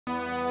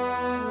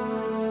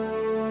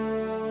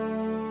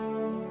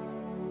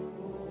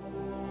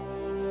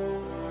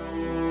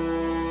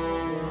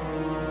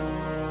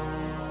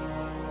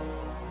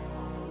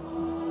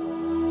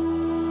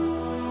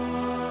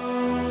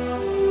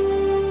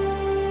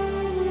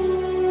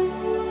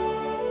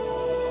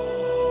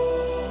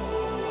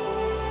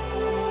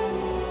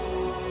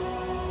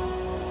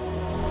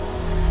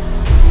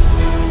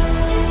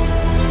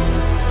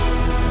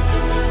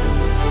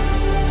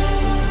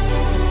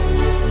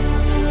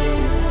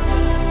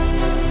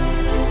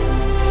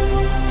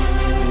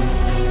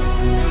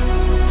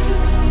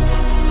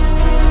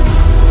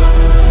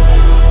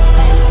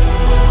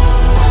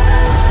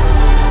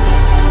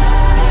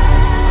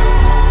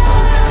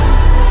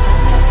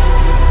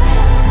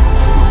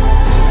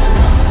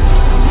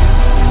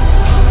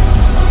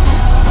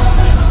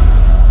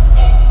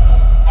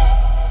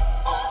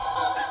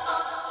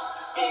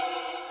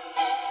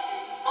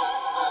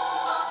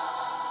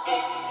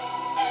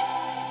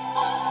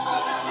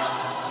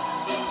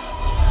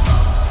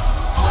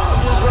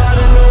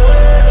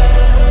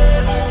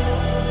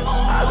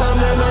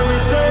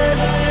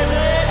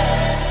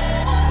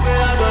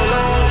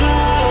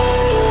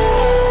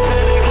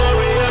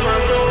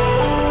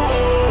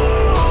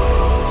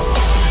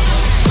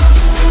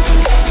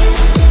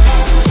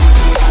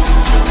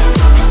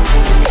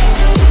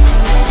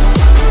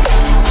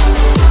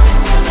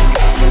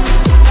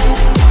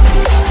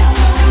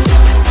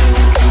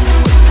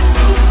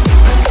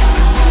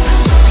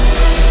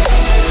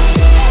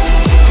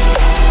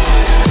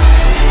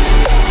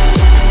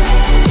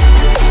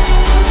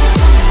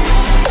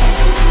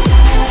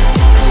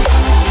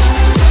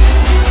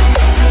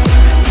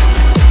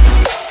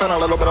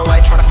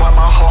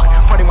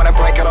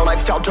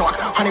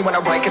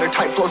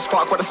tight flow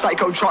spark with a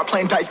psycho chart,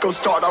 playing dice, go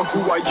starter. Who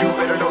are you?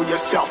 Better know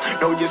yourself,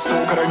 know your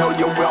soul, gotta know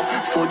your wealth.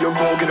 Slow your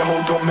roll, get a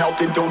hold, don't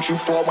melt, and don't you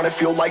fall when I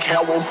feel like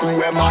hell. Well, who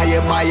am I?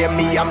 Am I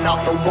me? I'm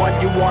not the one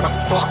you wanna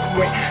fuck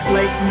with.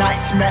 Late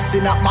nights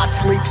messing up my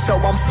sleep, so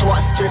I'm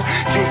flustered.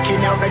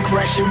 Taking out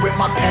aggression with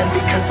my pen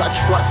because I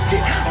trust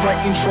it.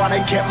 Writing, trying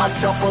to get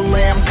myself a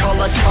lamb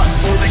color cuss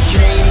for the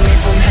game.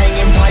 Leave him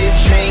hanging by his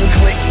chain,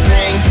 click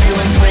bang.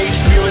 Feeling rage,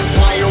 feeling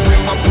fire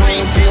in my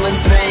brain, feel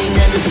insane.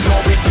 And it's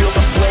story, feel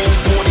the flame.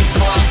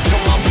 45 to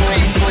my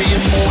brain,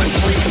 playing more and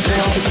please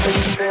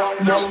hell.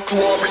 No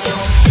glory.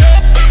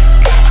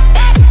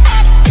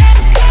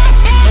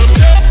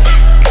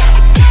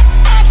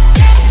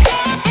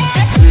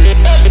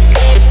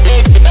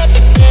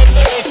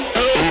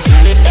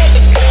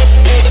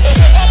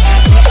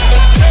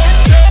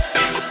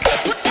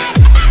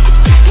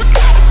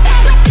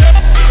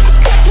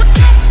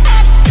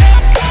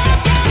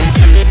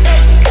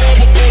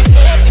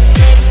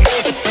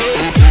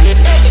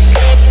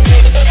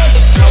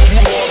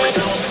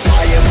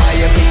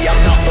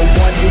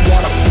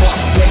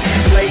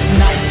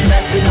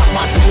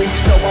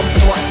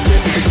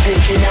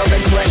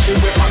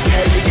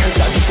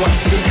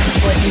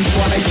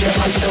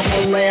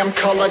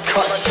 Color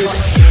custard.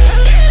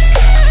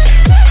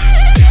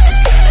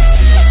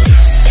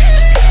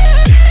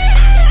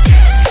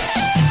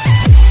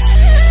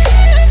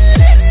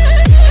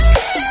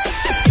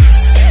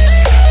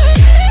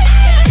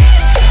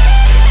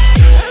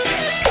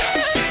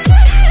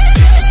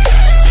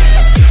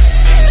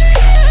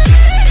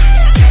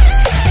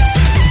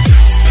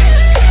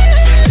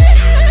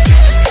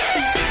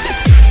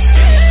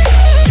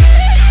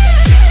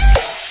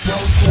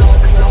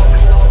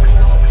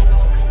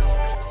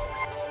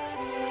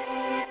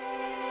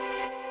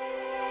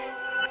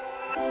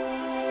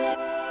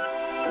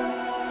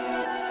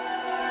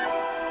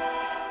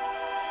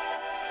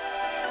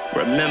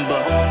 Remember,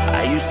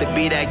 I used to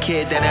be that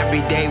kid that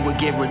every day would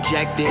get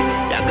rejected.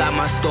 Y'all got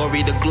my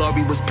story, the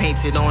glory was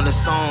painted on the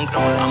song.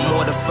 I'm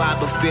mortified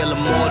but feel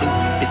immortal.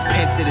 This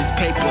pen to this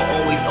paper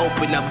always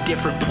open up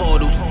different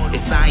portals.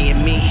 It's I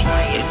and me,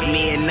 it's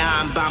me and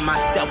I'm by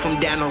myself. I'm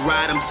down the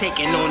ride, I'm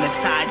taking on the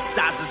tide.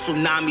 Size of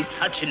tsunamis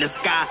touching the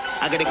sky.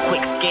 I got a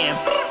quick scan,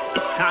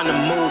 it's time to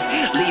move.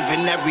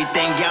 Leaving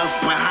everything else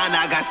behind,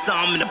 I got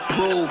something to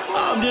prove.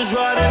 I'm just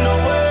riding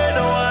away,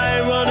 no I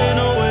ain't running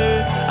away.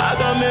 I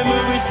got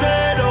memories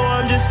set, oh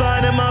I'm just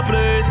finding my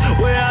place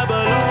where I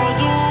belong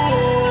to.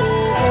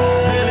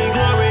 Feeling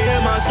glory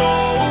in my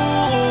soul.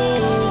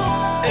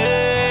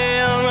 Hey,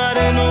 I'm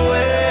riding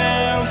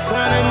away, I'm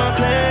finding my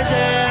place,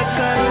 yeah, I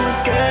gotta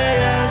escape.